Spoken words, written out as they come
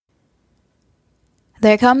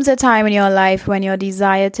There comes a time in your life when your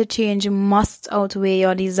desire to change must outweigh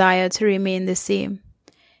your desire to remain the same.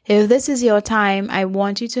 If this is your time, I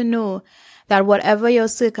want you to know that whatever your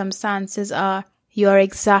circumstances are, you are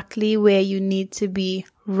exactly where you need to be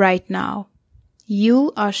right now.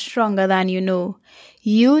 You are stronger than you know.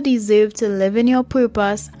 You deserve to live in your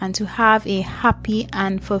purpose and to have a happy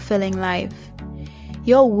and fulfilling life.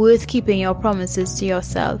 You're worth keeping your promises to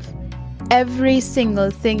yourself. Every single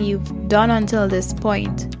thing you've done until this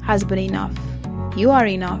point has been enough. You are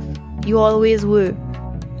enough. You always were.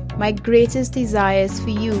 My greatest desire is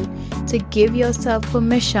for you to give yourself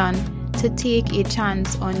permission to take a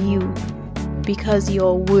chance on you because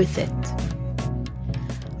you're worth it.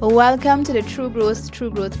 Welcome to the True Growth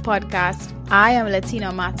podcast. I am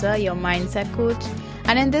Latina Mata, your mindset coach.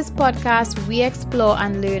 And in this podcast, we explore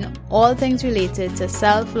and learn all things related to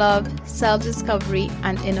self-love, self-discovery,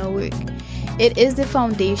 and inner work. It is the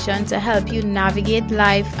foundation to help you navigate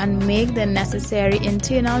life and make the necessary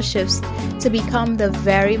internal shifts to become the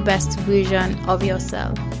very best version of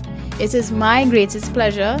yourself. It is my greatest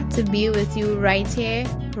pleasure to be with you right here,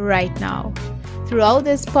 right now. Throughout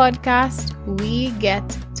this podcast, we get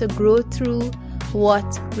to grow through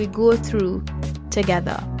what we go through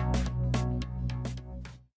together.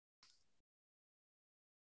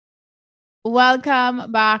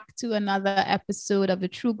 Welcome back to another episode of the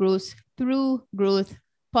True Growth Through Growth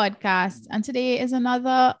podcast. And today is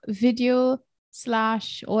another video /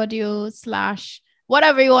 audio /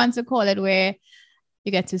 whatever you want to call it, where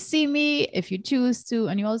you get to see me if you choose to,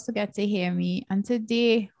 and you also get to hear me. And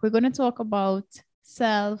today we're going to talk about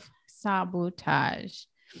self-sabotage.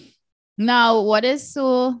 Now, what is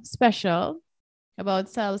so special about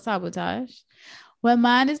self-sabotage? Well,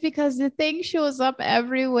 man, it's because the thing shows up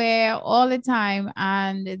everywhere all the time.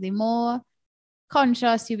 And the more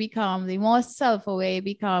conscious you become, the more self-aware you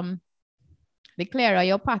become, the clearer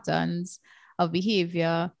your patterns of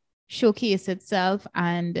behavior showcase itself.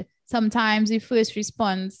 And sometimes the first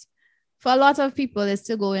response for a lot of people is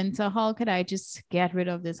to go into, how could I just get rid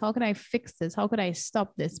of this? How can I fix this? How could I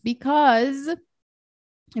stop this? Because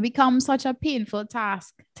it becomes such a painful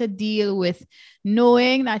task to deal with,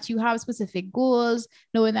 knowing that you have specific goals,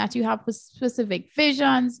 knowing that you have specific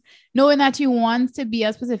visions, knowing that you want to be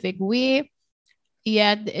a specific way.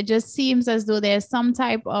 Yet it just seems as though there's some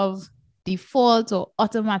type of default or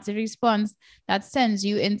automatic response that sends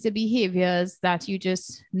you into behaviors that you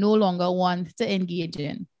just no longer want to engage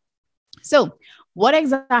in. So what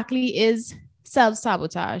exactly is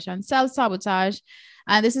self-sabotage? And self-sabotage,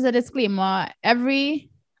 and this is a disclaimer, every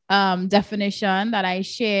definition that I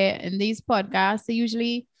share in these podcasts are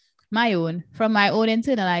usually my own, from my own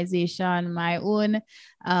internalization, my own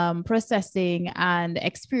processing and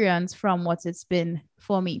experience from what it's been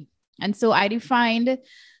for me. And so I defined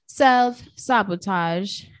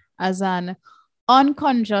self-sabotage as an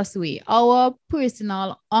unconscious way, our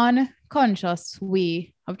personal unconscious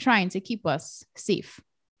way of trying to keep us safe.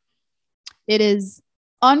 It is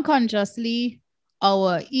unconsciously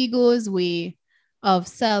our ego's way of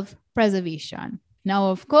self-preservation.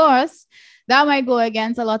 Now, of course, that might go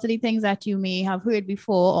against a lot of the things that you may have heard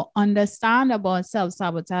before or understand about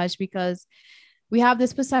self-sabotage, because we have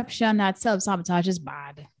this perception that self-sabotage is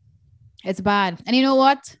bad. It's bad. And you know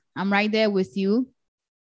what? I'm right there with you.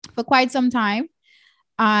 For quite some time,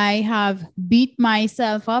 I have beat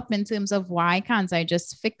myself up in terms of, why can't I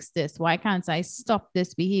just fix this? Why can't I stop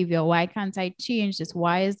this behavior? Why can't I change this?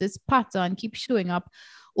 Why is this pattern keep showing up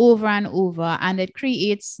over and over? And it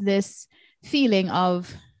creates this feeling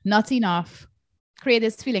of not enough, create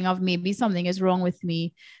this feeling of maybe something is wrong with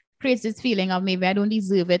me, creates this feeling of maybe I don't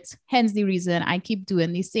deserve it. Hence the reason I keep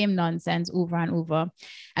doing the same nonsense over and over.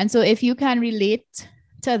 And so if you can relate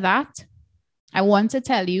to that, I want to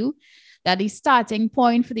tell you that the starting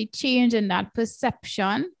point for the change in that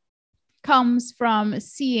perception comes from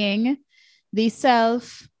seeing the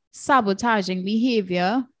self-sabotaging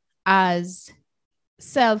behavior as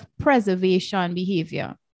self-preservation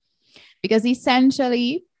behavior. Because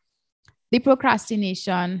essentially, the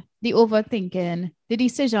procrastination, the overthinking, the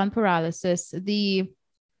decision paralysis, the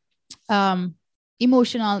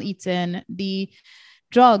emotional eating, the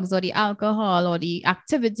drugs or the alcohol or the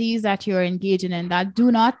activities that you're engaging in that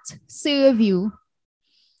do not serve you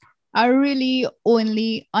are really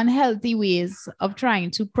only unhealthy ways of trying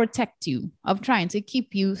to protect you, of trying to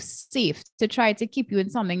keep you safe, to try to keep you in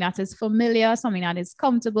something that is familiar, something that is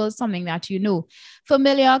comfortable, something that you know.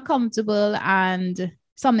 Familiar, comfortable, and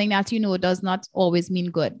something that you know does not always mean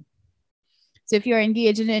good. So if you're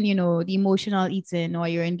engaging in, the emotional eating, or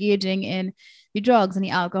you're engaging in the drugs and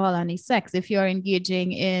the alcohol and the sex, if you're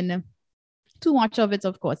engaging in too much of it,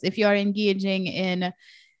 of course. If you're engaging in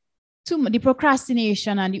the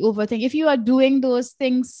procrastination and the overthink, if you are doing those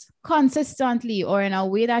things consistently or in a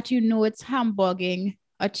way that you know it's hamburging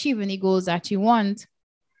achieving the goals that you want,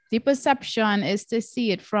 the perception is to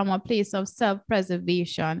see it from a place of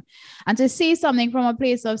self-preservation. And to see something from a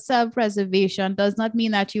place of self-preservation does not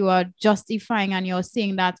mean that you are justifying and you're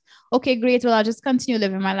saying that, okay, great, well, I'll just continue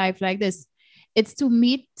living my life like this. It's to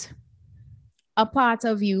meet a part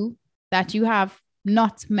of you that you have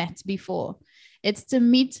not met before. It's to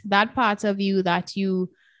meet that part of you that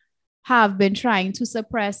you have been trying to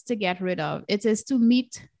suppress, to get rid of. It is to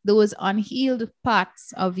meet those unhealed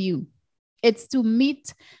parts of you. It's to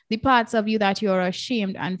meet the parts of you that you're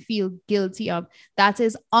ashamed and feel guilty of. That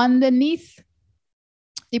is underneath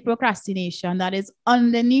the procrastination. That is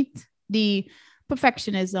underneath the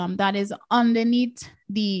perfectionism. That is underneath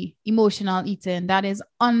the emotional eating. That is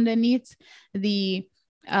underneath the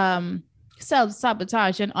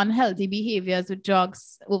self-sabotage and unhealthy behaviors with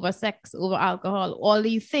drugs, over sex, over alcohol, all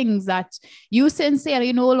these things that you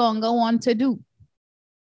sincerely no longer want to do.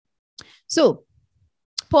 So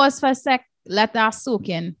pause for a sec. Let that soak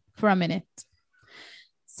in for a minute.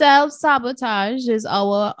 Self-sabotage is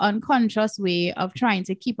our unconscious way of trying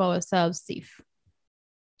to keep ourselves safe.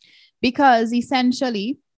 Because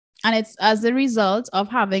essentially, and it's as a result of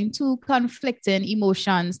having two conflicting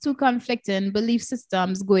emotions, two conflicting belief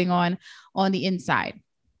systems going on the inside.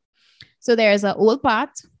 So there's an old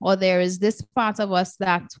part, or there is this part of us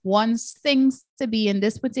that wants things to be in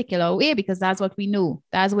this particular way because that's what we know.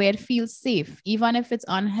 That's where it feels safe, even if it's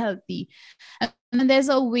unhealthy. And then there's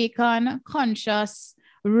a awakened, conscious,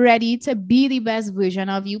 ready to be the best version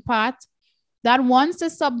of you part that wants to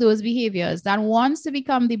stop those behaviors, that wants to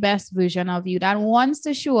become the best version of you, that wants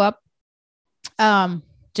to show up,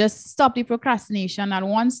 just stop the procrastination, that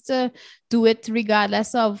wants to do it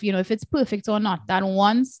regardless of, if it's perfect or not, that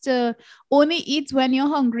wants to only eat when you're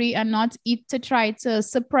hungry and not eat to try to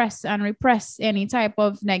suppress and repress any type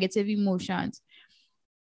of negative emotions,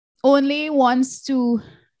 only wants to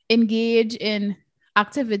engage in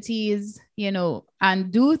activities,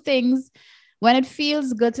 and do things when it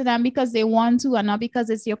feels good to them because they want to and not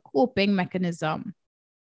because it's your coping mechanism.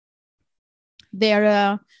 There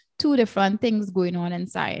are two different things going on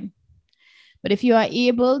inside. But if you are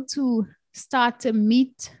able to start to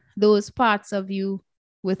meet those parts of you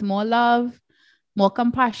with more love, more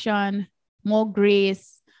compassion, more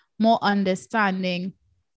grace, more understanding,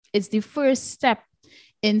 it's the first step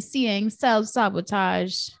in seeing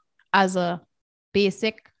self-sabotage as a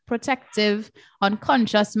basic protective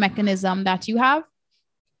unconscious mechanism that you have,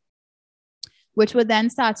 which would then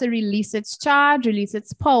start to release its charge, release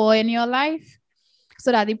its power in your life,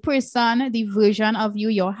 so that the person, the version of you,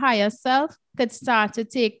 your higher self, could start to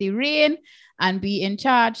take the reign and be in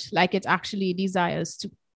charge like it actually desires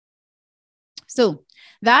to. So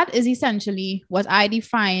that is essentially what I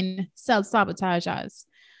define self-sabotage as: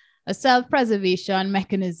 a self-preservation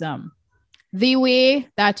mechanism. The way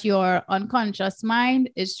that your unconscious mind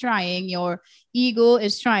is trying, your ego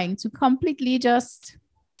is trying to completely just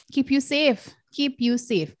keep you safe.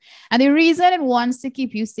 And the reason it wants to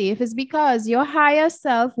keep you safe is because your higher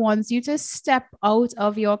self wants you to step out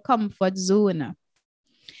of your comfort zone.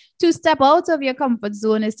 To step out of your comfort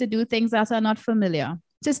zone is to do things that are not familiar.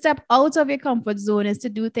 To step out of your comfort zone is to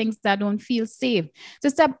do things that don't feel safe. To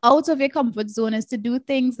step out of your comfort zone is to do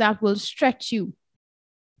things that will stretch you.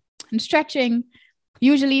 And stretching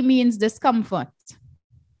usually means discomfort.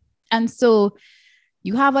 And so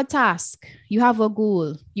you have a task, you have a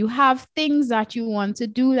goal, you have things that you want to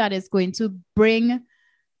do that is going to bring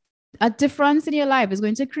a difference in your life, is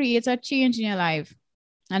going to create a change in your life.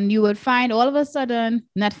 And you would find all of a sudden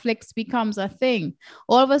Netflix becomes a thing.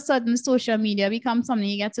 All of a sudden social media becomes something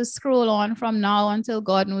you get to scroll on from now until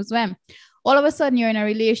God knows when. All of a sudden you're in a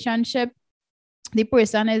relationship. The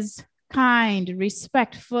person is kind,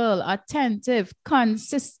 respectful, attentive,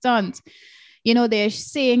 consistent. They're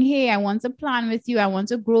saying, hey, I want to plan with you. I want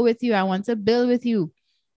to grow with you. I want to build with you.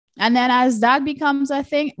 And then as that becomes a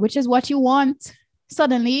thing, which is what you want,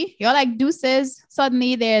 suddenly you're like deuces.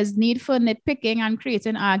 Suddenly there's need for nitpicking and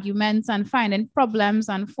creating arguments and finding problems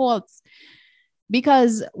and faults.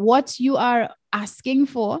 Because what you are asking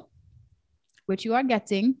for, which you are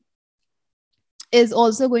getting, is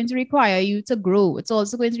also going to require you to grow. It's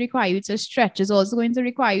also going to require you to stretch. It's also going to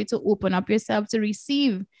require you to open up yourself to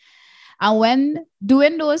receive. And when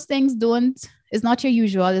doing those things is not your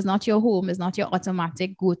usual, it's not your home, it's not your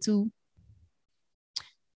automatic go-to,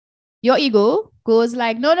 Your ego goes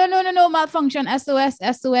like, no, no, no, no, no, malfunction, SOS,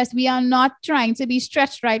 SOS. We are not trying to be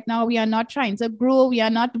stretched right now. We are not trying to grow. We are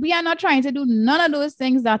not trying to do none of those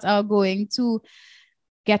things that are going to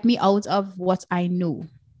get me out of what I know,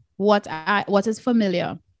 what is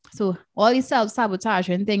familiar. So all these self-sabotage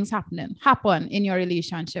and things happen in your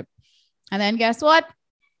relationship. And then guess what?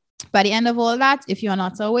 By the end of all that, if you're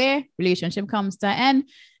not aware, relationship comes to an end,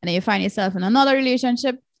 and then you find yourself in another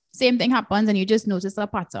relationship, same thing happens, and you just notice a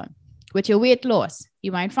pattern. With your weight loss,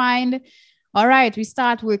 you might find, all right, we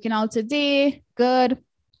start working out today, good.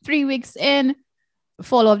 3 weeks in,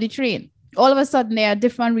 fall off the train. All of a sudden, there are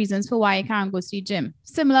different reasons for why you can't go to the gym.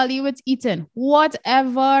 Similarly with eating,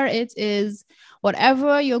 whatever it is,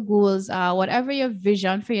 whatever your goals are, whatever your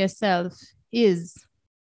vision for yourself is,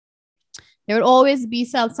 there will always be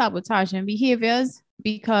self-sabotaging behaviors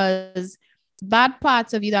because that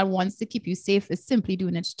part of you that wants to keep you safe is simply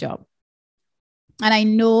doing its job. And I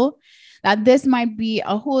know that this might be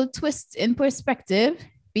a whole twist in perspective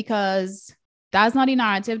because that's not the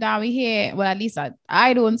narrative that we hear. Well, at least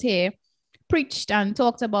I don't hear preached and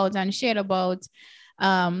talked about and shared about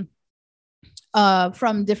from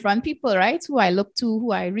different people, right? Who I look to,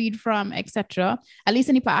 who I read from, etc. At least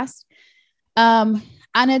in the past.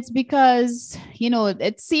 And it's because,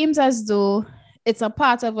 it seems as though it's a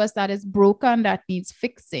part of us that is broken that needs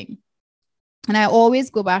fixing. And I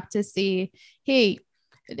always go back to say, hey,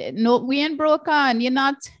 no, we ain't broken. You're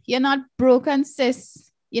not broken,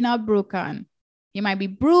 sis. You're not broken. You might be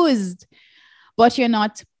bruised, but you're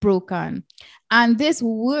not broken. And this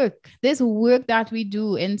work that we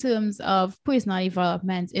do in terms of personal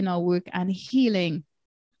development in our work and healing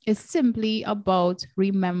is simply about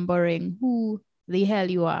remembering who the hell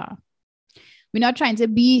you are. We're not trying to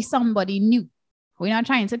be somebody new. We're not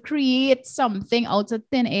trying to create something out of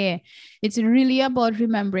thin air. It's really about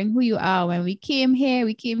remembering who you are. When we came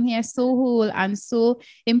here so whole and so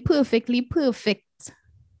imperfectly perfect.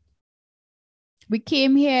 We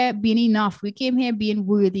came here being enough. We came here being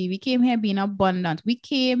worthy. We came here being abundant. We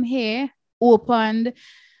came here opened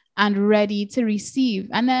and ready to receive.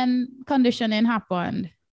 And then conditioning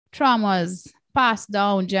happened. Traumas passed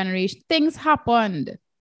down generation. Things happened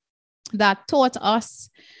that taught us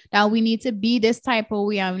that we need to be this type of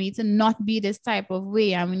way and we need to not be this type of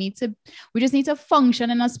way. And we just need to function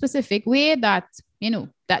in a specific way that,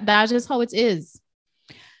 that's just how it is.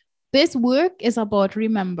 This work is about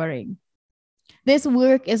remembering. This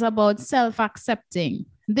work is about self-accepting.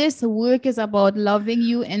 This work is about loving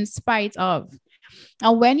you in spite of.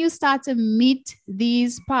 And when you start to meet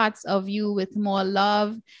these parts of you with more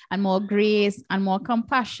love and more grace and more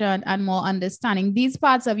compassion and more understanding, these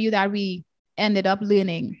parts of you that we ended up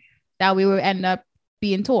learning, that we will end up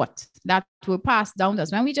being taught, that were passed down to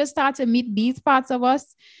us. When we just start to meet these parts of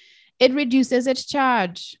us, it reduces its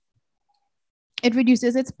charge. It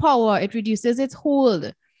reduces its power. It reduces its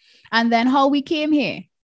hold. And then how we came here,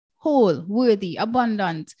 whole, worthy,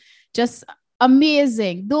 abundant, just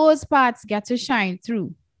amazing. Those parts get to shine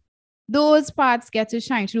through. Those parts get to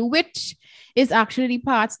shine through, which is actually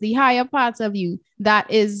the higher parts of you that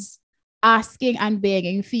is asking and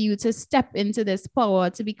begging for you to step into this power,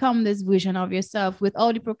 to become this version of yourself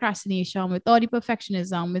without the procrastination, without the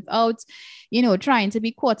perfectionism, without, trying to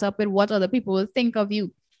be caught up with what other people will think of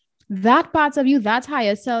you. That part of you, that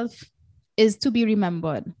higher self, is to be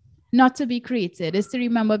remembered, not to be created. It's to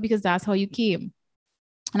remember because that's how you came.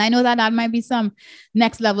 And I know that might be some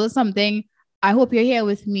next level something. I hope you're here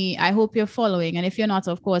with me. I hope you're following. And if you're not,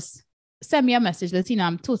 of course, send me a message. Latina,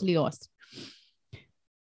 I'm totally lost.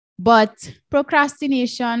 But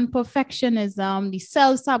procrastination, perfectionism, the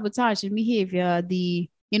self-sabotaging behavior, the,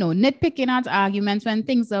 nitpicking at arguments when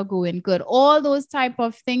things are going good, all those type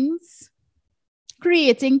of things,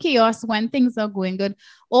 creating chaos when things are going good,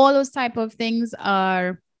 all those type of things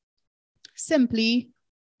are simply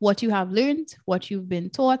what you have learned, what you've been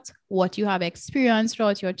taught, what you have experienced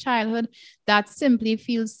throughout your childhood, that simply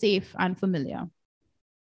feels safe and familiar.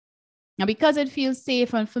 Now, because it feels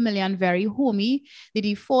safe and familiar and very homey, the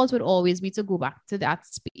default would always be to go back to that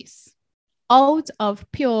space out of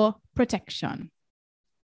pure protection.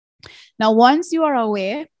 Now, once you are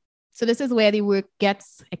aware, so this is where the work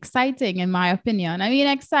gets exciting, in my opinion. I mean,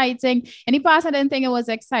 exciting. In the past, I didn't think it was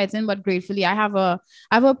exciting, but gratefully, I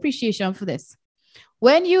have appreciation for this.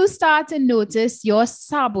 When you start to notice your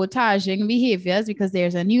sabotaging behaviors, because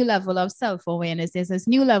there's a new level of self-awareness, there's this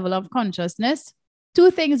new level of consciousness, two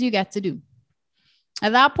things you get to do.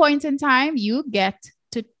 At that point in time, you get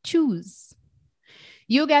to choose.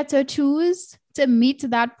 You get to choose to meet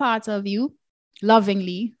that part of you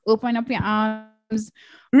lovingly, open up your arms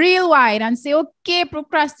real wide and say, okay,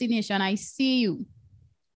 procrastination, I see you.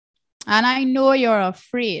 And I know you're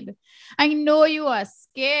afraid. I know you are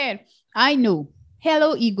scared. I know.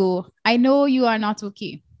 Hello, ego. I know you are not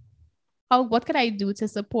okay. What could I do to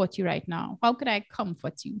support you right now? How could I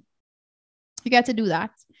comfort you? You get to do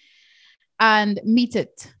that and meet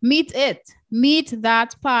it. Meet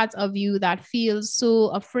that part of you that feels so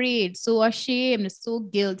afraid, so ashamed, so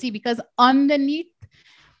guilty, because underneath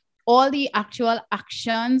all the actual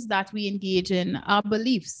actions that we engage in are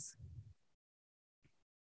beliefs.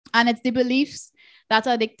 And it's the beliefs that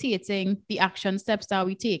are dictating the action steps that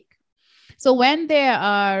we take. So when there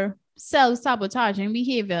are self-sabotaging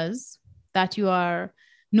behaviors that you are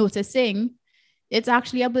noticing, it's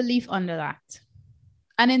actually a belief under that.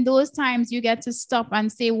 And in those times, you get to stop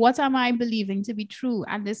and say, what am I believing to be true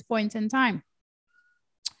at this point in time?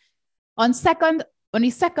 On the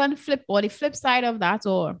second flip, or the flip side of that,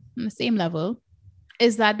 or on the same level,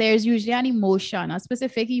 is that there's usually an emotion, a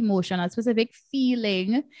specific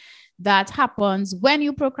feeling that happens when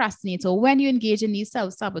you procrastinate or when you engage in these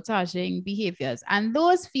self-sabotaging behaviors. And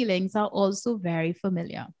those feelings are also very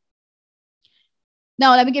familiar.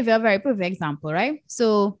 Now, let me give you a very perfect example, right?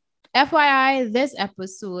 So, FYI, this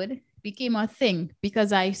episode became a thing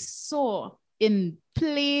because I saw in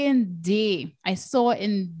plain day,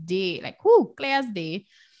 like, clear as day,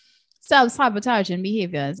 self-sabotaging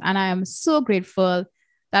behaviors. And I am so grateful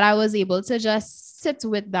that I was able to just sit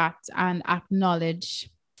with that and acknowledge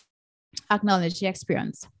the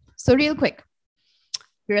experience. So real quick,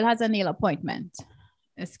 girl has a nail appointment.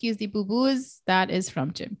 Excuse the boo-boos, that is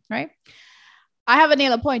from Jim, right? I have a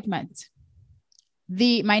nail appointment.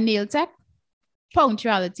 My nail tech,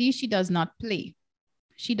 punctuality, she does not play.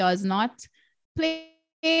 She does not play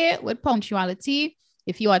with punctuality.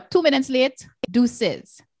 If you are 2 minutes late,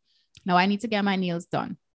 deuces. Now I need to get my nails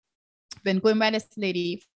done. Been going by this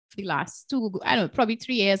lady for the last probably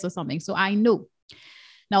 3 years or something. So I know.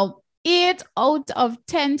 Now, 8 out of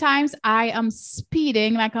 10 times, I am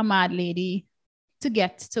speeding like a mad lady to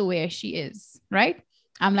get to where she is, right?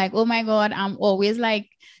 I'm like, oh my God, I'm always like,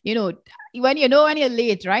 when you're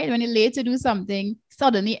late, right? When you're late to do something,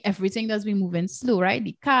 suddenly everything does be moving slow, right?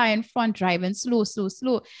 The car in front driving slow.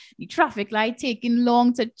 The traffic light taking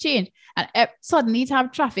long to change. And suddenly to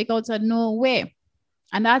have traffic out of nowhere.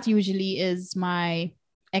 And that usually is my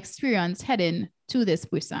experience heading to this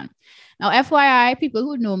person. Now, FYI, people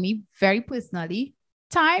who know me very personally,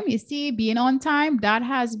 time, you see, being on time, that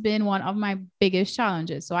has been one of my biggest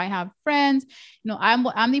challenges. So I have friends,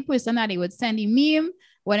 I'm the person that they would send a meme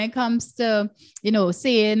when it comes to,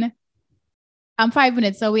 saying I'm 5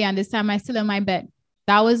 minutes away and this time I'm still in my bed.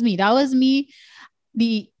 That was me.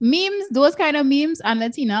 The memes, those kind of memes and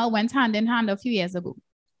Latina went hand in hand a few years ago.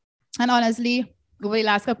 And honestly, over the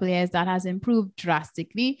last couple of years, that has improved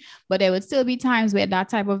drastically, but there would still be times where that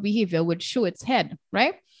type of behavior would show its head,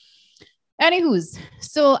 right? Anywho's,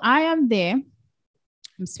 so I am there.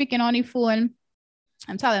 I'm speaking on the phone.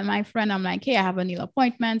 I'm telling my friend, I'm like, hey, I have a nail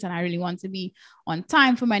appointment and I really want to be on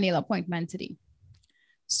time for my nail appointment today.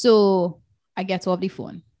 So I get off the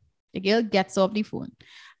phone. The girl gets off the phone.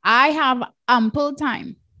 I have ample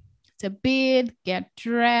time to bathe, get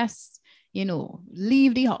dressed,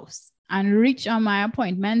 leave the house and reach on my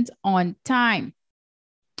appointment on time.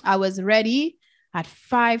 I was ready at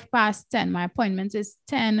 10:05. My appointment is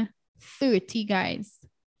 10:30, guys.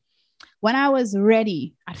 When I was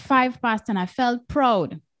ready at 10:05, I felt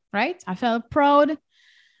proud, right? I felt proud.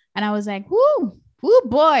 And I was like, whoo,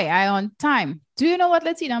 boy, I on time. Do you know what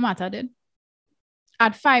Latina Mata did?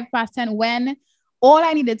 At 10:05, when all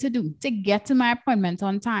I needed to do to get to my appointment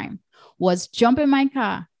on time was jump in my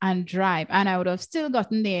car and drive. And I would have still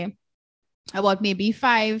gotten there about maybe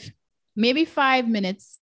 5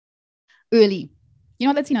 minutes early. You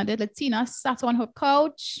know what Latina did? Latina sat on her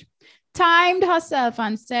couch, timed herself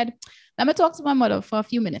and said, let me talk to my mother for a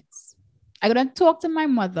few minutes. I couldn't talk to my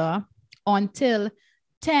mother until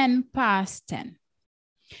 10:10.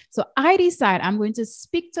 So I decide I'm going to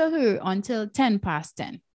speak to her until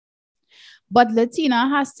 10:10. But Latina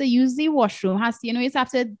has to use the washroom, you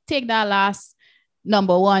have to take that last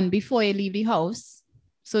number 1 before you leave the house.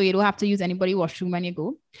 So you don't have to use anybody's washroom when you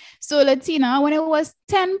go. So Latina, when it was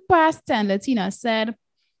 10:10, Latina said,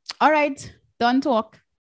 all right, don't talk.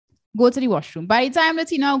 Go to the washroom. By the time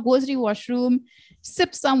Latina goes to the washroom,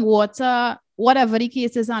 sip some water, whatever the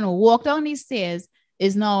case is, and walk down the stairs,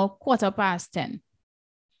 is now 10:15.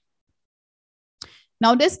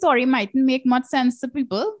 Now, this story mightn't make much sense to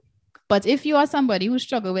people, but if you are somebody who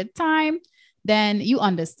struggles with time, then you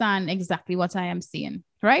understand exactly what I am saying,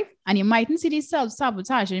 right? And you mightn't see the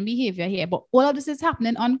self-sabotaging behavior here, but all of this is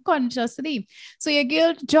happening unconsciously. So your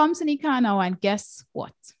girl jumps in the car now, and guess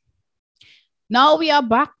what? Now we are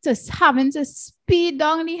back to having to speed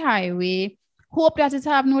down the highway, hope that it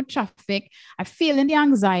have no traffic. I feeling the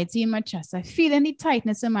anxiety in my chest. I feeling the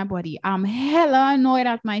tightness in my body. I'm hella annoyed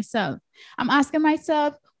at myself. I'm asking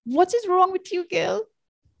myself, what is wrong with you, girl?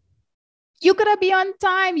 You could have been on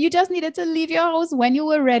time. You just needed to leave your house when you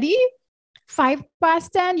were ready.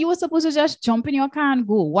 10:05, you were supposed to just jump in your car and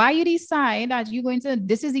go. Why you decide that you're going to,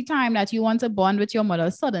 this is the time that you want to bond with your mother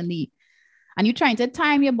suddenly? And you're trying to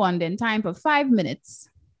time your bonding time for 5 minutes.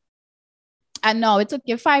 And now it took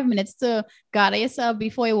you 5 minutes to gather yourself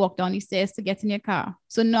before you walk down the stairs to get in your car.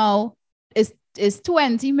 So now it's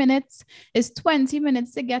 20 minutes. It's 20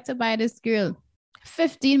 minutes to get to buy this girl.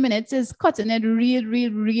 15 minutes is cutting it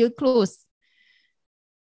real close.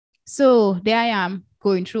 So there I am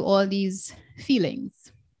going through all these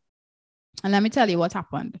feelings. And let me tell you what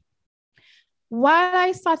happened. While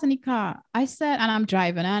I sat in the car, I said, and I'm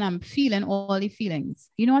driving and I'm feeling all the feelings.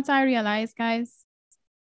 You know what I realized, guys?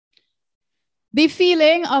 The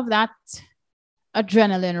feeling of that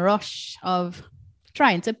adrenaline rush of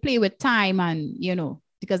trying to play with time and,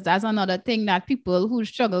 because that's another thing that people who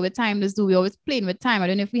struggle with time do. We always playing with time. I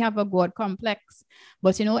don't know if we have a God complex,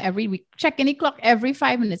 but every week checking the clock every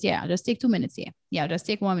 5 minutes. Yeah, I'll just take 2 minutes here. Yeah, I'll just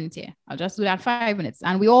take 1 minute here. I'll just do that 5 minutes.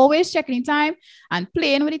 And we always checking the time and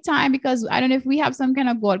playing with the time because I don't know if we have some kind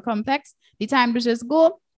of God complex. The time will just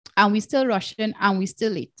go and we still rushing and we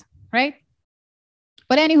still late, right?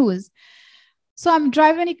 But anywho's, so I'm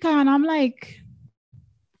driving the car and I'm like,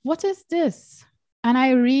 what is this? And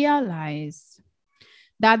I realized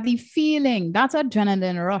that the feeling, that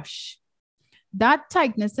adrenaline rush, that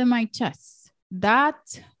tightness in my chest, that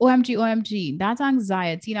OMG, that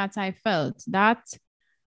anxiety that I felt, that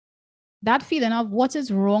feeling of what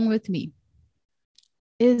is wrong with me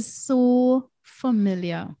is so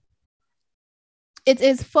familiar. It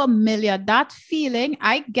is familiar. That feeling,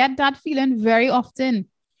 I get that feeling very often.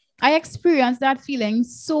 I experienced that feeling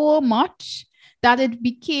so much that it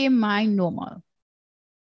became my normal.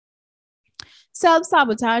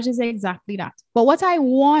 Self-sabotage is exactly that. But what I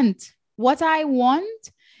want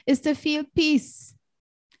is to feel peace,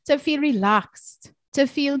 to feel relaxed, to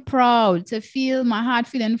feel proud, to feel my heart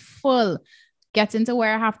feeling full, getting to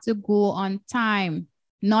where I have to go on time,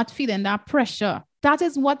 not feeling that pressure. That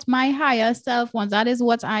is what my higher self wants. That is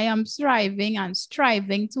what I am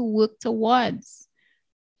striving to work towards.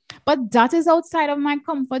 But that is outside of my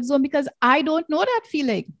comfort zone because I don't know that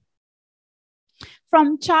feeling.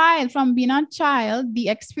 From being a child,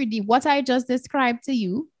 what I just described to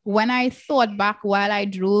you, when I thought back while I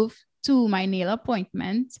drove to my nail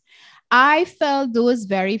appointment, I felt those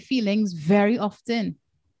very feelings very often.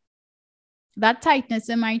 That tightness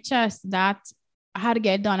in my chest, that I had to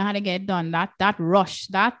get done, that rush,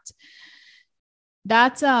 that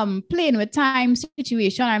playing with time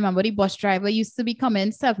situation. I remember the bus driver used to be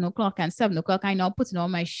coming 7:00, and 7:00 I now putting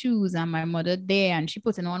on my shoes and my mother there and she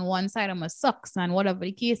putting on one side of my socks and whatever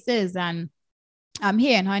the case is. And I'm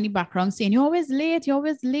hearing her in the background saying, you're always late.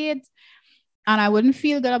 And I wouldn't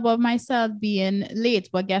feel good about myself being late.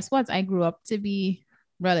 But guess what? I grew up to be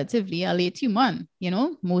relatively a late human.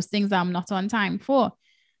 Most things I'm not on time for.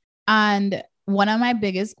 And one of my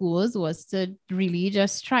biggest goals was to really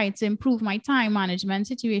just try to improve my time management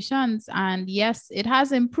situations. And yes, it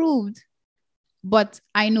has improved, but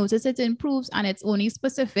I notice it improves and it's only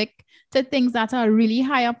specific to things that are really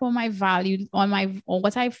high up on my value, on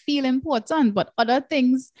what I feel important. But other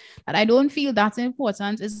things that I don't feel that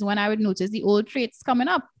important is when I would notice the old traits coming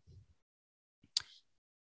up.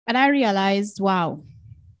 And I realized, wow,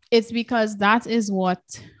 it's because that is what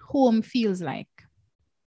home feels like.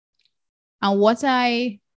 And what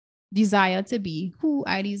I desire to be, who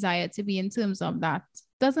I desire to be in terms of that,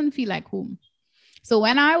 doesn't feel like home. So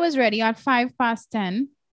when I was ready at 10:05,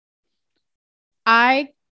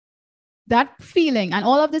 that feeling, and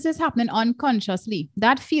all of this is happening unconsciously,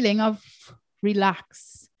 that feeling of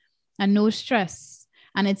relax and no stress,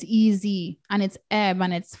 and it's easy, and it's ebb,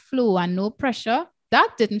 and it's flow, and no pressure,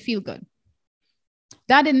 that didn't feel good.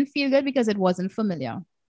 That didn't feel good because it wasn't familiar.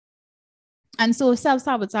 And so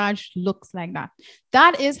self-sabotage looks like that.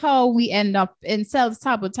 That is how we end up in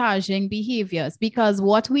self-sabotaging behaviors, because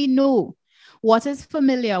what we know, what is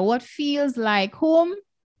familiar, what feels like home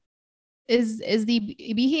is the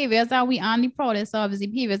behaviors that we aren't the proudest of, is the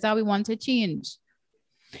behaviors that we want to change.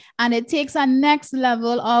 And it takes a next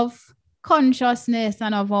level of consciousness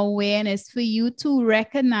and of awareness for you to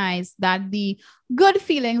recognize that the good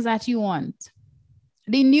feelings that you want,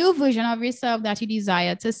 the new version of yourself that you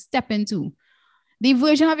desire to step into, the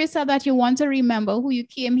version of yourself that you want to remember who you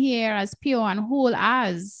came here as pure and whole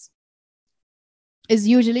as, is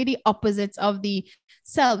usually the opposite of the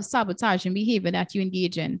self-sabotaging behavior that you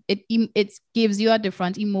engage in. It gives you a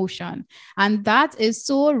different emotion. And that is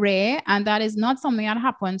so rare. And that is not something that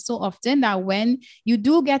happens so often, that when you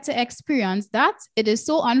do get to experience that, it is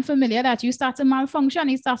so unfamiliar that you start to malfunction,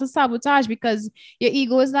 you start to sabotage, because your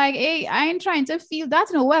ego is like, hey, I ain't trying to feel that.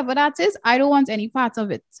 Whoever that is, I don't want any part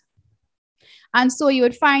of it. And so you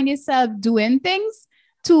would find yourself doing things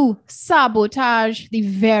to sabotage the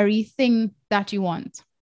very thing that you want.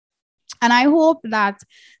 And I hope that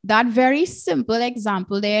that very simple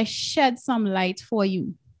example there shed some light for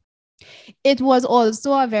you. It was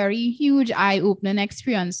also a very huge eye-opening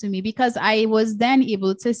experience to me, because I was then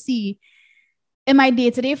able to see in my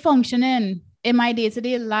day-to-day functioning, in my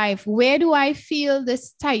day-to-day life, where do I feel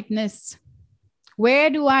this tightness?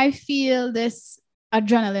 Where do I feel this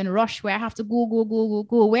adrenaline rush where I have to go?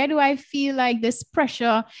 Where do I feel like this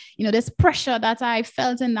pressure, this pressure that I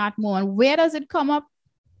felt in that moment? Where does it come up?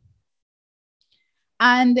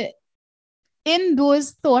 And in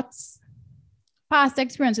those thoughts, past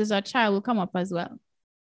experiences as a child will come up as well.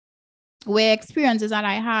 Where experiences that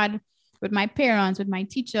I had with my parents, with my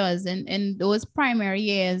teachers in those primary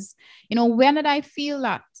years, when did I feel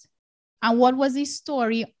that? And what was the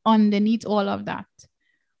story underneath all of that?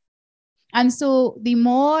 And so the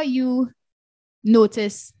more you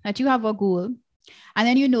notice that you have a goal, and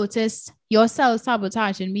then you notice your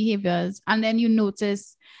self-sabotaging behaviors, and then you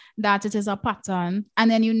notice that it is a pattern, and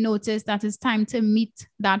then you notice that it's time to meet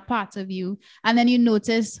that part of you, and then you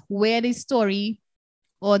notice where the story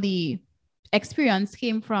or the experience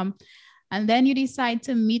came from, and then you decide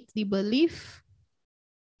to meet the belief,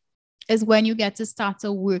 is when you get to start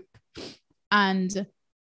to work and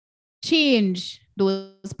change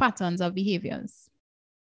those patterns of behaviors.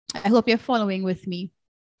 I hope you're following with me.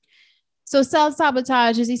 So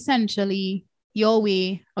self-sabotage is essentially your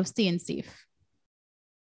way of staying safe,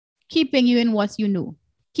 keeping you in what you know,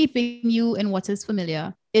 keeping you in what is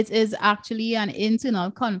familiar. It is actually an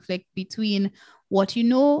internal conflict between what you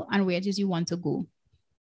know and where it is you want to go.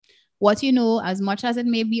 What you know, as much as it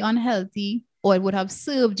may be unhealthy, or it would have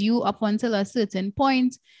served you up until a certain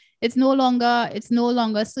point, it's no longer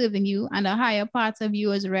serving you, and a higher part of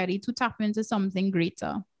you is ready to tap into something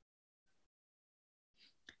greater.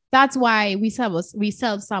 That's why we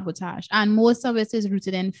self-sabotage. And most of it is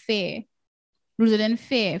rooted in fear.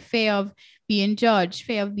 Fear of being judged,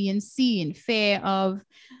 fear of being seen, fear of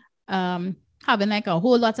having like a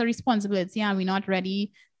whole lot of responsibility, and we're not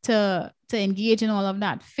ready to engage in all of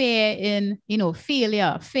that. Fear in,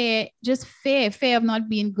 failure, fear of not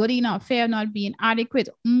being good enough, fear of not being adequate.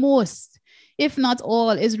 Most, if not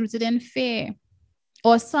all, is rooted in fear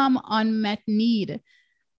or some unmet need,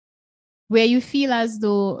 where you feel as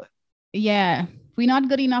though, we're not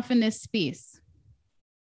good enough in this space.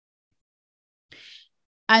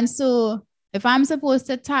 And so if I'm supposed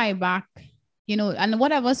to tie back, and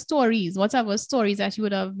whatever stories that you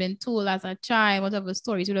would have been told as a child, whatever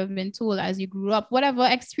stories you would have been told as you grew up, whatever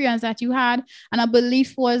experience that you had, and a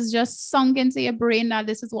belief was just sunk into your brain that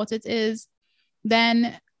this is what it is,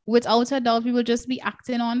 then without a doubt, we will just be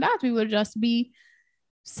acting on that. We will just be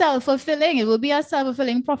self-fulfilling. It will be a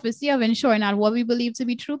self-fulfilling prophecy of ensuring that what we believe to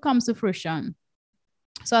be true comes to fruition.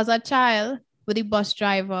 So as a child, with the bus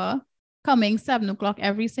driver coming 7 o'clock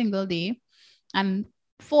every single day, and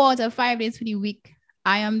 4 to 5 days for the week,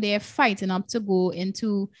 I am there fighting up to go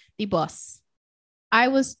into the bus. I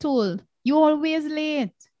was told, you're always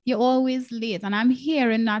late. And I'm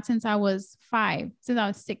hearing that since I was 5, since I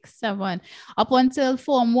was 6, 7, up until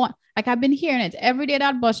Form 1. Like, I've been hearing it every day.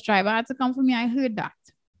 That bus driver had to come for me. I heard that.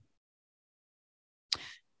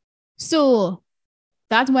 So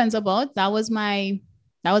that went about. That was my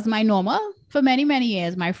normal for many, many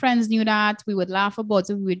years. My friends knew that. We would laugh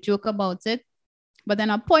about it. We would joke about it. But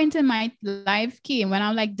then a point in my life came when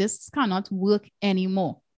I'm like, this cannot work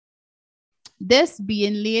anymore. This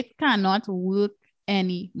being late cannot work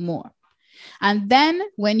anymore. And then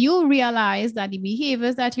when you realize that the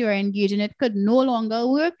behaviors that you're engaging in could no longer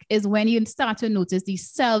work, is when you start to notice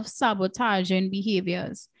these self-sabotaging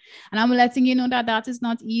behaviors. And I'm letting you know that that is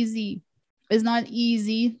not easy. It's not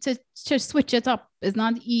easy to switch it up. It's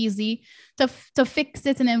not easy to fix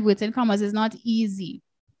it in inverted commas. It's not easy.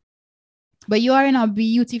 But you are in a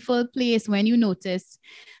beautiful place when you notice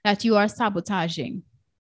that you are sabotaging.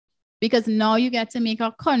 Because now you get to make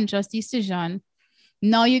a conscious decision.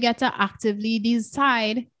 Now you get to actively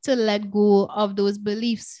decide to let go of those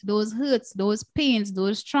beliefs, those hurts, those pains,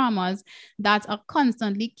 those traumas that are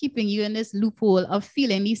constantly keeping you in this loophole of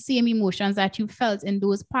feeling the same emotions that you felt in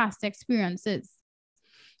those past experiences.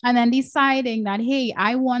 And then deciding that, hey,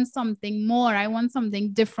 I want something more. I want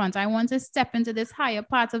something different. I want to step into this higher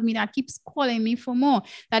part of me that keeps calling me for more,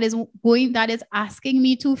 that is asking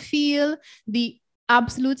me to feel the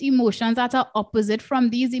absolute emotions that are opposite from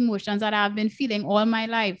these emotions that I've been feeling all my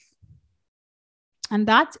life. And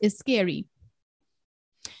that is scary.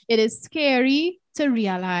 It is scary to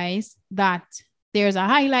realize that there's a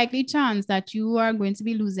high likely chance that you are going to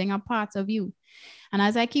be losing a part of you. And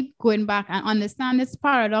as I keep going back and understand this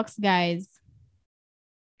paradox, guys,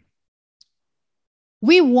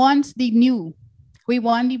 we want the new, we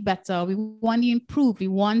want the better, we want the improved, we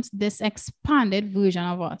want this expanded version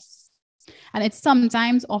of us. And it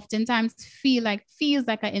sometimes, oftentimes feels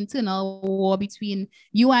like an internal war between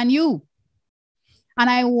you and you. And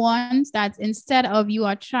I want that instead of you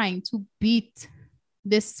are trying to beat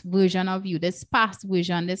this version of you, this past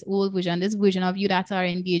version, this old version, this version of you that are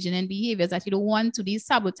engaging in behaviors that you don't want to, these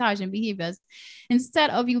sabotaging behaviors, instead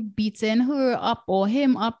of you beating her up or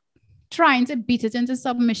him up, trying to beat it into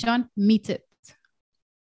submission, meet it.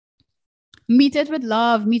 Meet it with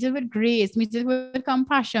love, meet it with grace, meet it with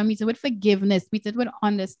compassion, meet it with forgiveness, meet it with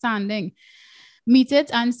understanding. Meet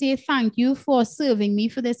it and say, thank you for serving me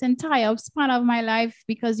for this entire span of my life,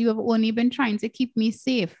 because you have only been trying to keep me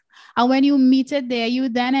safe. And when you meet it there, you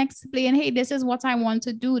then explain, hey, this is what I want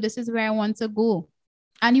to do. This is where I want to go.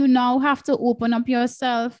 And you now have to open up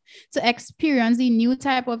yourself to experience the new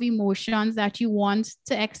type of emotions that you want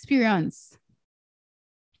to experience.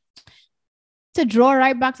 To draw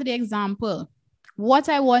right back to the example, what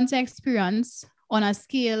I want to experience on a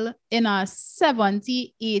scale in a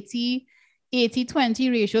 70, 80,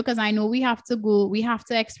 80-20 ratio, because I know we have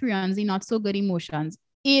to experience the not so good emotions.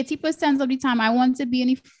 80% of the time, I want to be in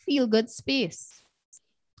a feel good space,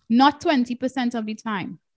 not 20% of the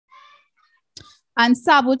time. And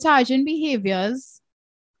sabotaging behaviors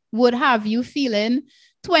would have you feeling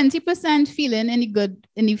 20% feeling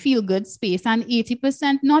in the feel good space and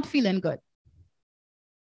 80% not feeling good.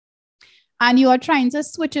 And you are trying to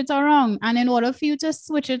switch it around. And in order for you to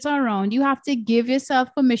switch it around, you have to give yourself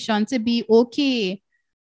permission to be okay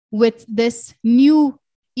with this new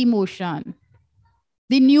emotion,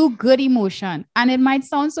 the new good emotion. And it might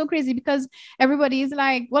sound so crazy because everybody is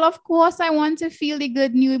like, well, of course I want to feel the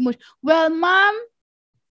good new emotion. Well, mom,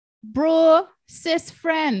 bro, sis,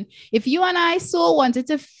 friend, if you and I so wanted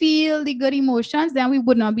to feel the good emotions, then we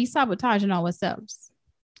would not be sabotaging ourselves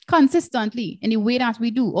consistently in the way that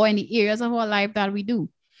we do, or in the areas of our life that we do.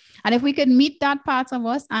 And if we could meet that part of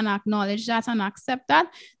us and acknowledge that and accept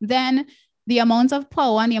that, then the amount of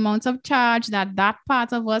power and the amount of charge that that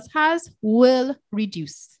part of us has will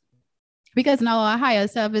reduce. Because now our higher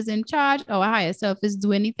self is in charge, our higher self is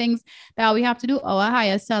doing the things that we have to do, our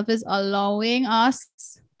higher self is allowing us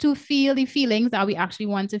to feel the feelings that we actually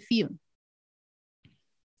want to feel.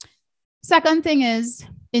 Second thing is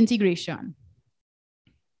integration.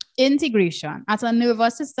 Integration. At a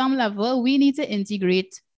nervous system level, we need to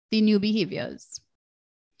integrate the new behaviors.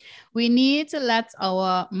 We need to let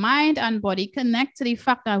our mind and body connect to the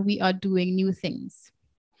fact that we are doing new things.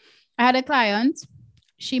 I had a client,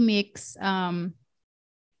 she makes, and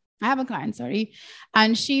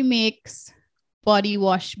she makes body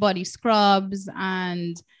wash, body scrubs,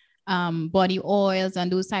 and body oils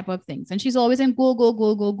and those type of things. And she's always in go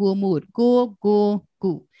mode.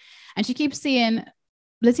 Go. And she keeps saying,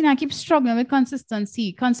 listen, I keep struggling with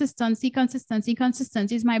consistency. Consistency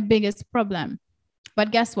is my biggest problem.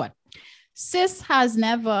 But guess what? Sis has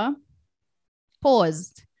never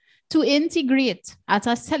paused to integrate at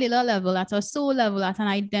a cellular level, at a soul level, at an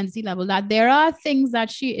identity level, that there are things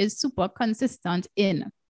that she is super consistent in.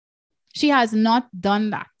 She has not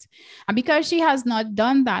done that. And because she has not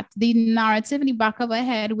done that, the narrative in the back of her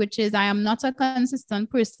head, which is, I am not a consistent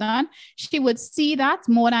person, she would see that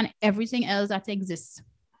more than everything else that exists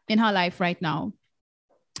in her life right now.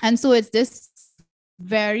 And so it's this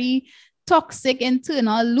very toxic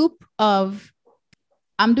internal loop of,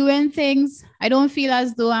 I'm doing things, I don't feel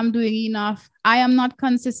as though I'm doing enough, I am not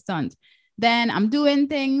consistent. Then I'm doing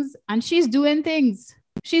things and she's doing things.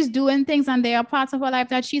 She's doing things and they are parts of her life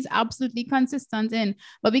that she's absolutely consistent in.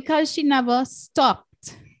 But because she never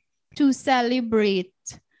stopped to celebrate,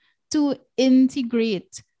 to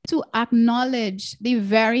integrate, to acknowledge the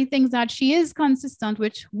very things that she is consistent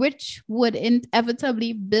with, which would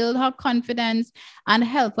inevitably build her confidence and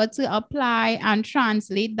help her to apply and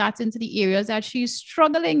translate that into the areas that she's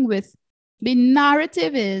struggling with. The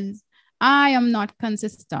narrative is, I am not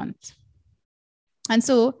consistent. And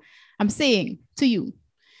so I'm saying to you,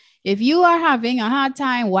 If you are having a hard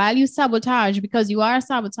time while you sabotage because you are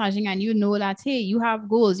sabotaging and you know that, hey, you have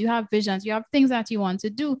goals, you have visions, you have things that you want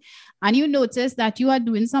to do, and you notice that you are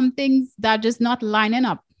doing some things that are just not lining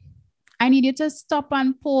up, I need you to stop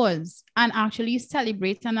and pause and actually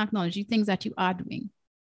celebrate and acknowledge the things that you are doing.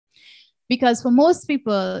 Because for most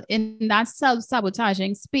people in that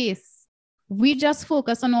self-sabotaging space, we just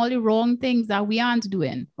focus on all the wrong things that we aren't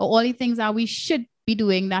doing, or all the things that we should be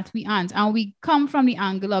doing that we aren't. And we come from the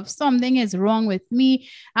angle of something is wrong with me.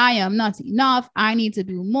 I am not enough. I need to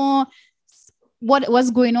do more.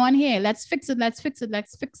 What's going on here? Let's fix it. Let's fix it.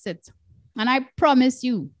 Let's fix it. And I promise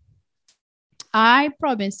you,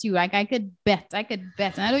 like I could bet, and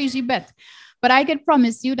I don't usually bet, but I could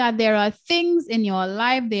promise you that there are things in your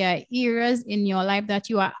life, there are areas in your life that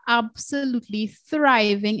you are absolutely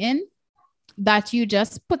thriving in that you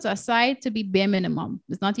just put aside to be bare minimum.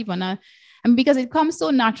 It's not even and because it comes so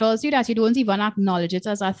natural to you that you don't even acknowledge it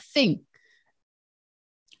as a thing.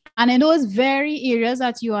 And in those very areas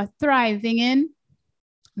that you are thriving in,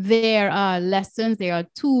 there are lessons, there are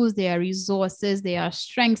tools, there are resources, there are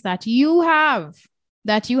strengths that you have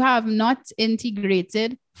not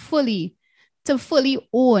integrated fully to fully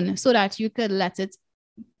own, so that you could let it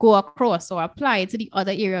go across or apply it to the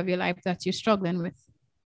other area of your life that you're struggling with.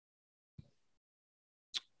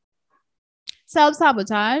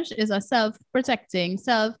 Self-sabotage is a self-protecting,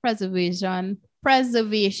 self-preservation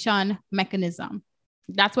mechanism.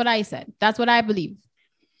 That's what I said. That's what I believe.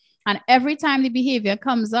 And every time the behavior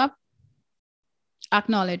comes up,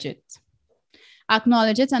 acknowledge it.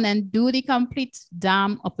 Acknowledge it and then do the complete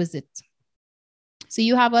damn opposite. So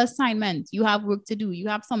you have an assignment, you have work to do, you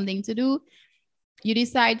have something to do. You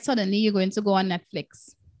decide suddenly you're going to go on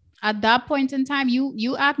Netflix. At that point in time,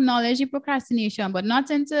 you acknowledge your procrastination, but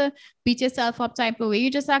not into beat yourself up type of way.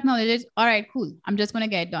 You just acknowledge it. All right, cool. I'm just going to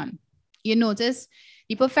get it done. You notice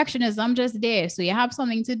the perfectionism just there. So you have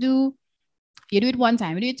something to do. You do it one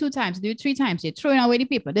time, you do it 2 times, you do it 3 times. You're throwing away the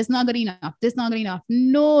paper. This is not good enough. This is not good enough.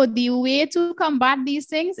 No, the way to combat these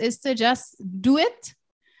things is to just do it.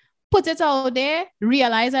 Put it out there.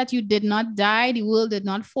 Realize that you did not die. The world did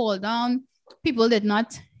not fall down. People did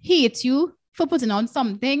not hate you for putting on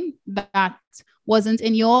something that wasn't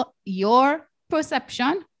in your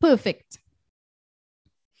perception perfect.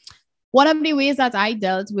 One of the ways that I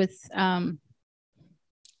dealt with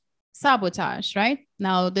sabotage, right?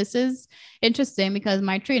 Now, this is interesting because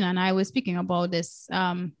my trainer and I were speaking about this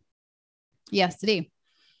yesterday.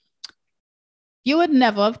 You would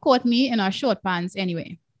never have caught me in a short pants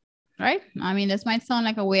anyway, right? I mean, this might sound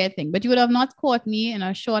like a weird thing, but you would have not caught me in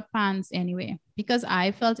a short pants anyway, because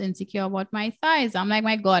I felt insecure about my thighs. I'm like,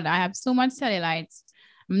 my God, I have so much cellulite.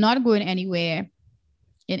 I'm not going anywhere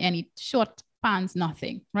in any short pants,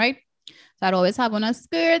 nothing, right? So I'd always have on a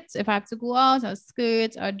skirt. If I have to go out, a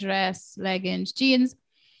skirt, a dress, leggings, jeans,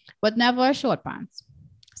 but never short pants.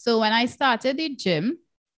 So when I started the gym,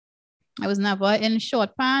 I was never in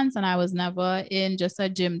short pants and I was never in just a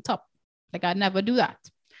gym top. Like I'd never do that.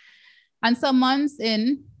 And some months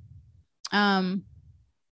in, I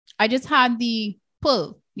just had the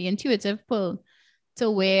intuitive pull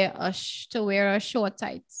to wear a short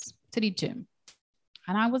tights to the gym.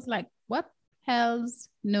 And I was like, what hells?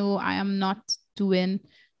 No, I am not doing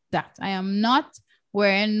that. I am not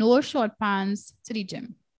wearing no short pants to the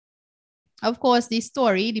gym. Of course, the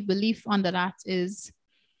belief under that is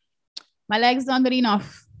my legs aren't good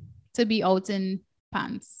enough to be out in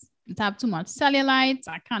pants. I have too much cellulite.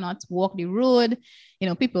 I cannot walk the road. You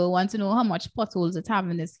know, people want to know how much potholes it have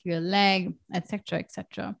in this girl leg, etc.,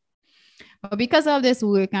 etc. But because of this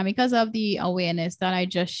work and because of the awareness that I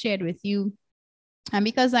just shared with you, and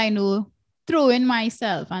because I know throwing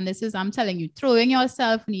myself, and this is, I'm telling you, throwing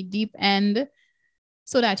yourself in the deep end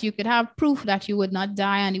so that you could have proof that you would not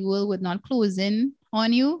die and the world would not close in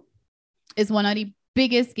on you is one of the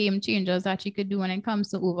biggest game changers that you could do when it comes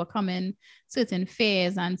to overcoming certain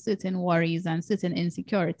fears and certain worries and certain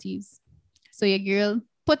insecurities. So your girl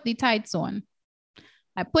put the tights on.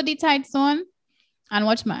 I put the tights on and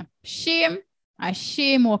watch my shame. I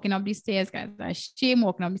shame walking up the stairs, guys. I shame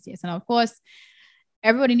walking up the stairs. And of course,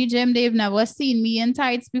 everybody in the gym, they've never seen me in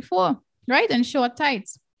tights before, right? And short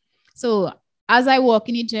tights. So as I walk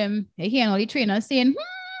in the gym, I hear all the trainers saying,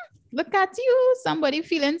 look at you, somebody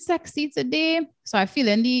feeling sexy today. So I feel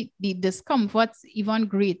the discomfort even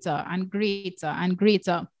greater and greater and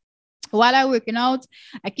greater. While I'm working out,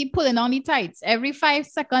 I keep pulling on the tights. Every 5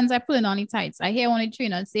 seconds, I pull on the tights. I hear one of the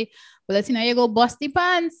trainers say, well, let's you go bust the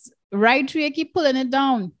pants. Right through, you keep pulling it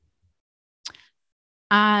down.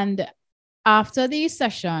 And after the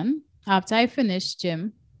session, after I finished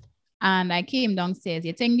gym, and I came downstairs.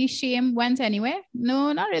 You think the shame went anywhere?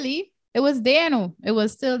 No, not really. It was there, no, it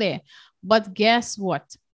was still there. But guess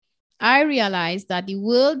what? I realized that the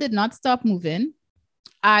world did not stop moving.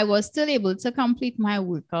 I was still able to complete my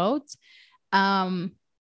workout.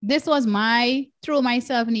 This was my throw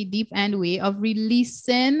myself in the deep end way of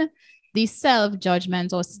releasing the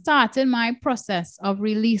self-judgment, or starting my process of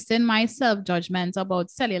releasing my self-judgment about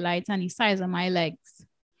cellulite and the size of my legs.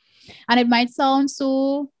 And it might sound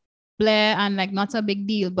so blare and like not a big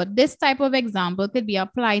deal, but this type of example could be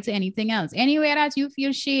applied to anything else. Anywhere that you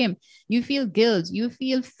feel shame, you feel guilt, you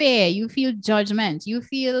feel fear, you feel judgment, you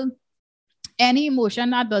feel any emotion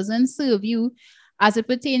that doesn't serve you as it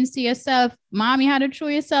pertains to yourself, mom, you had to throw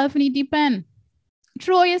yourself in the deep end.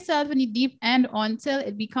 Throw yourself in the deep end until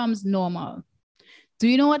it becomes normal. Do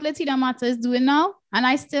you know what Latina Mata is doing now? And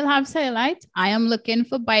I still have cellulite. I am looking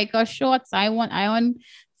for biker shorts. I on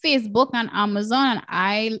Facebook and Amazon,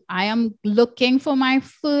 and I am looking for my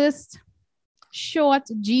first short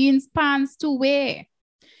jeans pants to wear.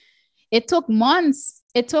 It took months.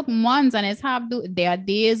 And there are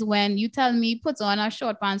days when you tell me put on a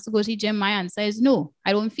short pants to go to the gym. My answer is no.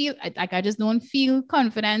 I don't feel like, I just don't feel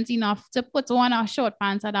confident enough to put on a short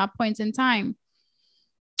pants at that point in time.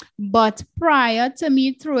 But prior to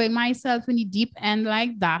me throwing myself in the deep end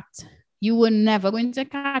like that, you were never going to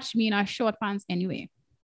catch me in a short pants anyway.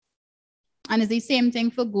 And it's the same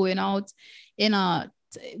thing for going out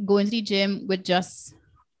going to the gym with just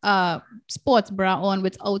sports bra on,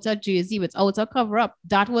 without a jersey, without a cover up.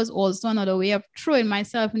 That was also another way of throwing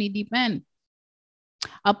myself in the deep end.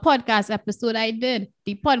 A podcast episode I did,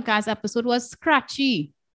 the podcast episode was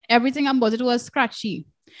scratchy. Everything about it was scratchy.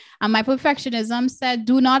 And my perfectionism said,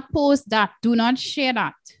 do not post that. Do not share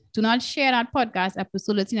that. Do not share that podcast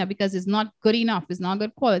episode, Latina, because it's not good enough. It's not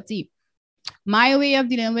good quality. My way of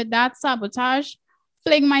dealing with that sabotage,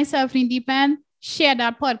 fling myself in the deep end, share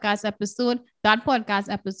that podcast episode. That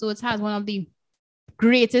podcast episode has one of the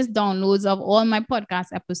greatest downloads of all my podcast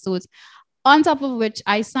episodes. On top of which,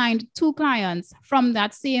 I signed 2 clients from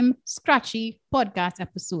that same scratchy podcast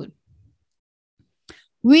episode.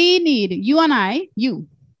 We need,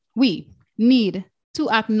 we need to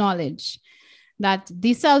acknowledge that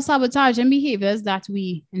the self-sabotaging behaviors that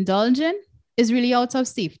we indulge in is really out of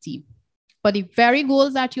safety. But the very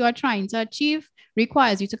goals that you are trying to achieve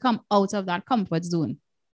requires you to come out of that comfort zone.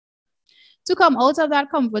 To come out of that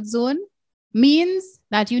comfort zone means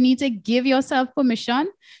that you need to give yourself permission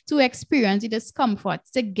to experience the discomfort,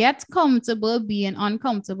 to get comfortable being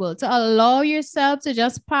uncomfortable, to allow yourself to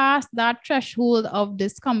just pass that threshold of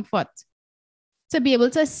discomfort, to be able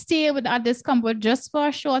to stay with that discomfort just for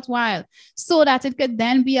a short while, so that it could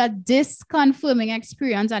then be a disconfirming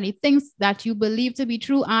experience and the things that you believe to be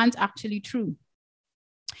true aren't actually true.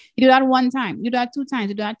 You do that 1 time, you do that 2 times,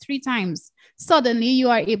 you do that 3 times. Suddenly you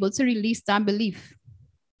are able to release that belief.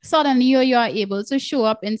 Suddenly you are able to show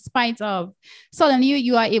up in spite of. Suddenly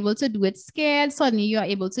you are able to do it scared. Suddenly you are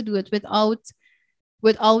able to do it without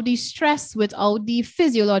the stress, without the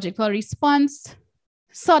physiological response.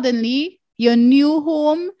 Suddenly your new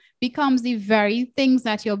home becomes the very things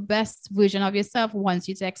that your best version of yourself wants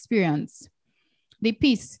you to experience. The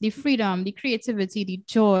peace, the freedom, the creativity, the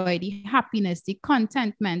joy, the happiness, the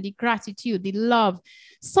contentment, the gratitude, the love.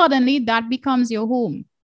 Suddenly that becomes your home.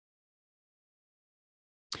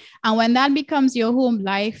 And when that becomes your home,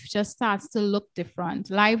 life just starts to look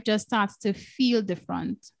different. Life just starts to feel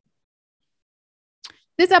different.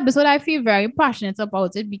 This episode, I feel very passionate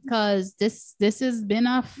about it because this has been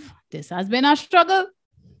a struggle.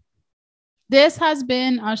 This has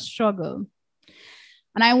been a struggle.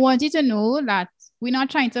 And I want you to know that we're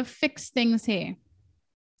not trying to fix things here.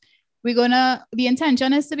 The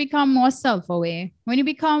intention is to become more self-aware. When you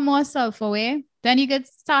become more self-aware, then you can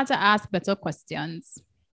start to ask better questions.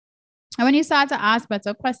 And when you start to ask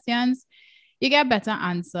better questions, you get better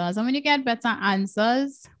answers. And when you get better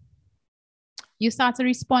answers, you start to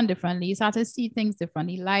respond differently. You start to see things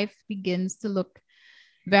differently. Life begins to look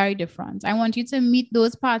very different. I want you to meet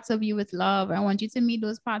those parts of you with love. I want you to meet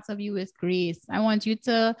those parts of you with grace. I want you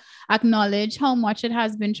to acknowledge how much it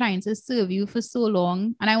has been trying to serve you for so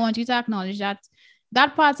long. And I want you to acknowledge that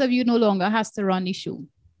that part of you no longer has to run the show.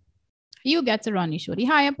 You get to run the show. The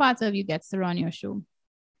higher part of you gets to run your show.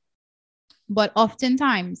 But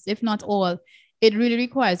oftentimes, if not all, it really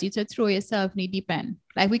requires you to throw yourself in the deep end.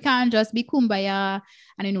 Like we can't just be kumbaya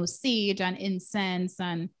and, sage and incense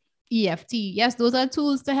and EFT. Yes, those are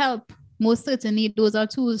tools to help. Most certainly, those are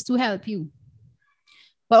tools to help you.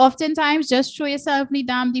 But oftentimes, just throw yourself in the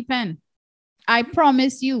damn deep end. I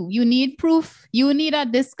promise you, you need proof. You need a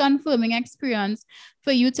disconfirming experience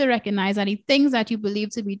for you to recognize that the things that you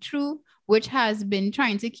believe to be true, which has been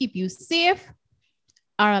trying to keep you safe,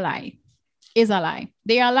 are a lie, is a lie.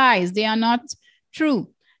 They are lies. They are not true.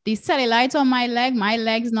 The cellulite on my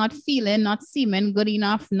leg's not feeling, not seeming good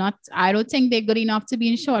enough. I don't think they're good enough to be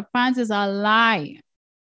in short pants is a lie.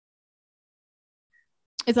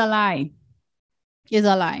 It's a lie. It's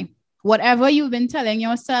a lie. Whatever you've been telling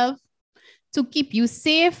yourself to keep you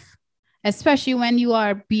safe, especially when you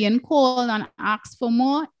are being called and asked for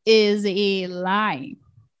more, is a lie.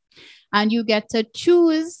 And you get to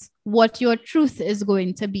choose what your truth is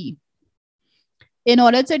going to be. In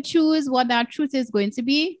order to choose what that truth is going to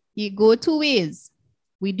be, you go two ways.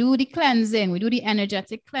 We do the cleansing, we do the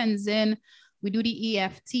energetic cleansing, we do the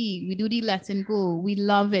EFT, we do the letting go. We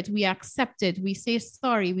love it, we accept it, we say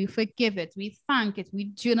sorry, we forgive it, we thank it,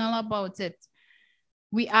 we journal about it.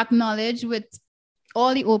 We acknowledge with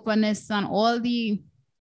all the openness and all the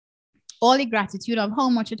gratitude of how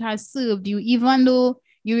much it has served you, even though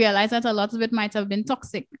you realize that a lot of it might have been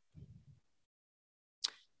toxic.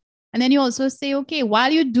 And then you also say, okay,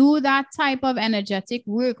 while you do that type of energetic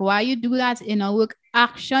work, while you do that inner work,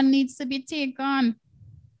 action needs to be taken.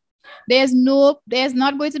 There's not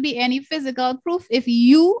going to be any physical proof if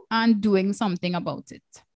you aren't doing something about it.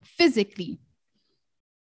 Physically,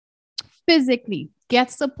 get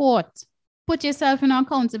support. Put yourself in an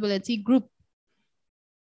accountability group.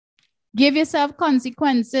 Give yourself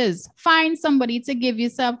consequences. Find somebody to give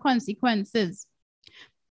yourself consequences.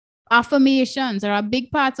 Affirmations are a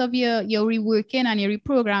big part of your reworking and your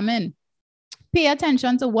reprogramming. Pay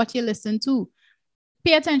attention to what you listen to.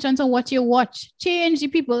 Pay attention to what you watch. Change the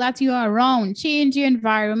people that you are around. Change your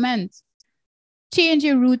environment. Change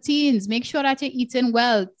your routines. Make sure that you're eating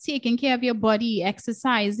well, taking care of your body,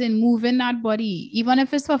 exercising, moving that body, even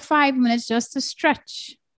if it's for 5 minutes just to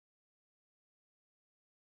stretch.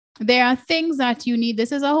 There are things that you need.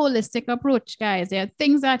 This is a holistic approach, guys. There are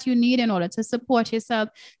things that you need in order to support yourself,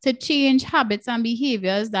 to change habits and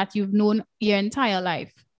behaviors that you've known your entire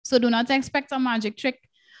life. So do not expect a magic trick.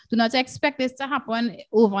 Do not expect this to happen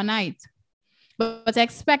overnight. But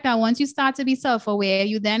expect that once you start to be self-aware,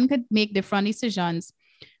 you then could make different decisions.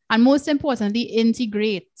 And most importantly,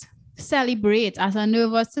 integrate, celebrate at a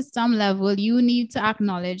nervous system level. You need to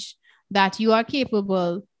acknowledge that you are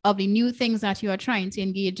capable of the new things that you are trying to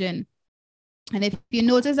engage in. And if you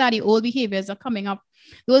notice that the old behaviors are coming up,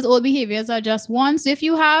 those old behaviors are just ones. If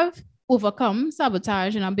you have overcome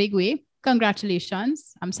sabotage in a big way,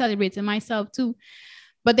 congratulations. I'm celebrating myself too.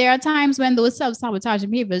 But there are times when those self-sabotage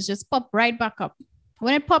behaviors just pop right back up.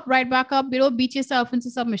 When it pop right back up, you don't beat yourself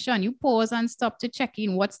into submission. You pause and stop to check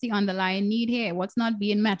in. What's the underlying need here? What's not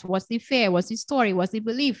being met? What's the fear? What's the story? What's the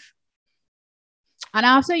belief? And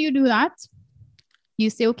after you do that,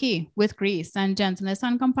 you say, okay, with grace and gentleness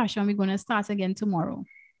and compassion, we're going to start again tomorrow.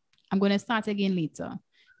 I'm going to start again later.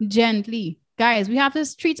 Gently. Guys, we have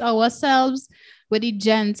to treat ourselves with the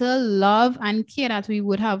gentle love and care that we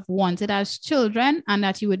would have wanted as children and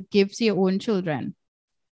that you would give to your own children.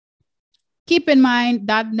 Keep in mind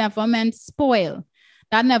that never meant spoil.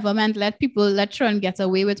 That never meant let children get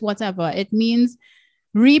away with whatever. It means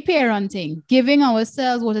reparenting, giving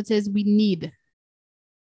ourselves what it is we need.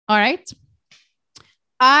 All right?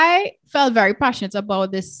 I felt very passionate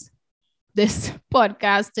about this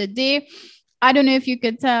podcast today. I don't know if you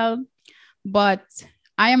could tell, but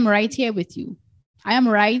I am right here with you. I am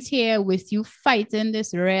right here with you fighting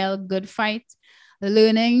this real good fight,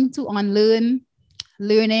 learning to unlearn,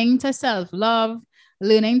 learning to self-love,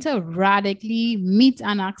 learning to radically meet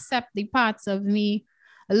and accept the parts of me,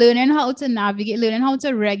 learning how to navigate, learning how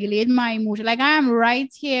to regulate my emotion. Like I am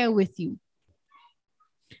right here with you.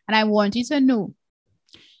 And I want you to know,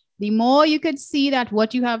 the more you could see that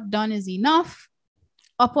what you have done is enough,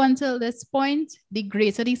 up until this point, the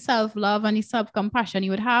greater the self-love and the self-compassion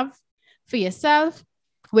you would have for yourself,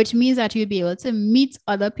 which means that you'd be able to meet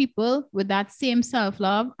other people with that same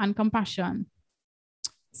self-love and compassion.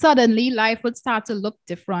 Suddenly, life would start to look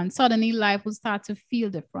different. Suddenly, life would start to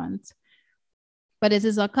feel different. But it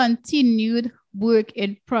is a continued work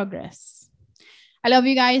in progress. I love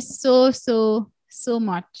you guys so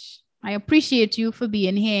much. I appreciate you for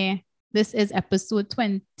being here. This is episode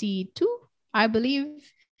 22, I believe.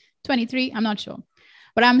 23, I'm not sure.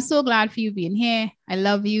 But I'm so glad for you being here. I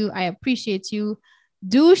love you. I appreciate you.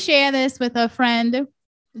 Do share this with a friend.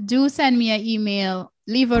 Do send me an email.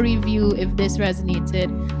 Leave a review if this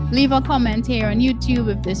resonated. Leave a comment here on YouTube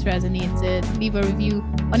if this resonated. Leave a review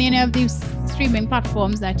on any of these streaming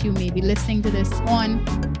platforms that you may be listening to this on.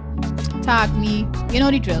 Tag me. You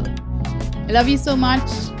know the drill. I love you so much.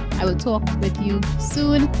 I will talk with you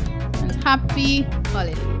soon, and happy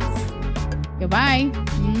holidays. Goodbye.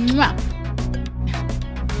 Mwah.